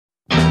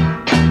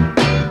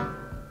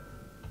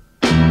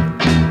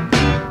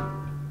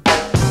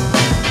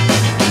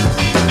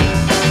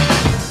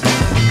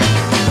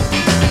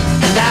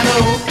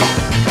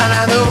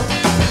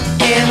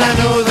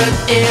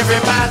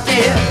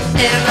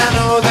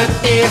let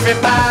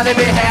everybody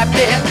be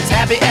happy, as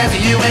happy as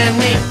you and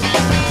me.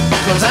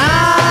 'Cause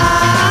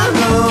I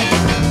know.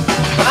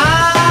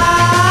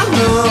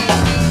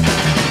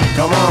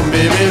 Come on,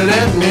 baby,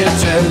 let me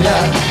tell ya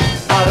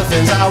all the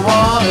things I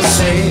wanna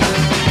say.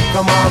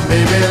 Come on,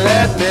 baby,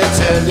 let me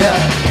tell ya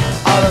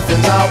all the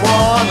things I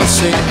wanna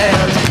say.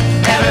 And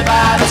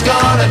everybody's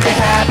gonna be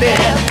happy,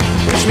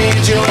 which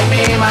means you and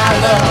me, my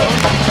love.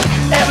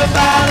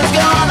 Everybody's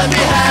gonna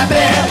be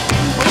happy,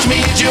 which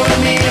means you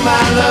and me,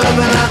 my love.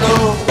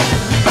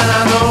 And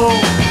I know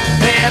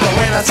that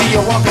when I see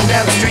you walking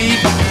down the street,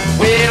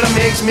 well, it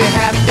makes me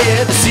happy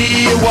to see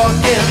you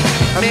walking.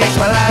 It makes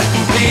my life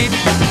complete.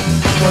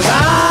 'Cause I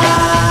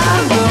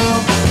know.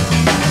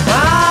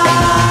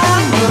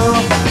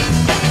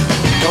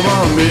 Come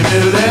on, baby,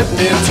 let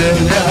me tell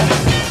ya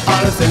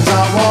all the things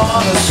I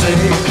wanna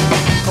say.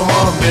 Come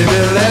on, baby,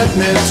 let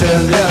me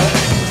tell ya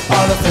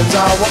all the things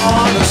I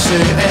wanna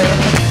say. And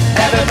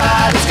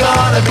everybody's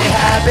gonna be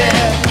happy,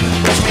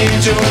 which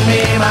means you and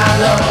me, my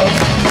love.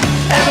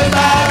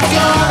 Everybody's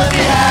gonna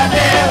be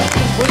happy,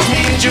 which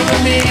means you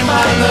and me,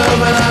 my love.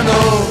 And I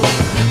know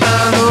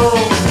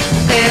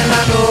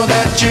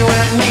that you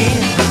and me,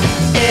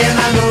 and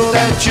I know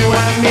that you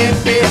and me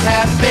be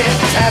happy,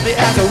 as happy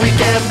as we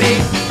can be.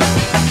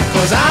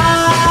 'Cause I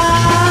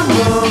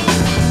know.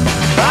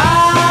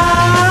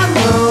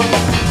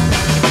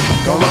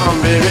 Come on,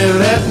 baby,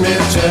 let me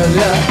tell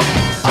ya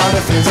all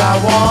the things I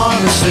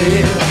wanna say.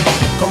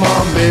 Come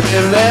on, baby,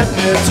 let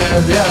me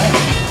tell ya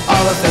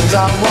all the things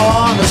I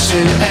wanna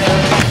say.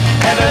 And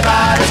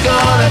everybody's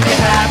gonna be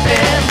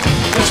happy,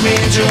 which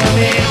means you and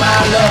me, my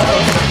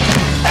love.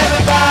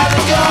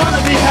 Everybody's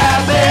gonna be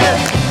happy,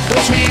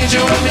 which means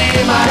you and me,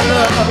 my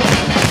love.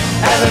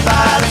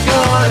 Everybody's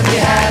gonna be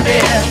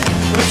happy,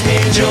 which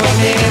means you and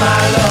me,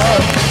 my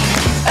love.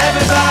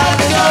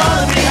 Everybody's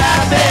gonna be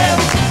happy,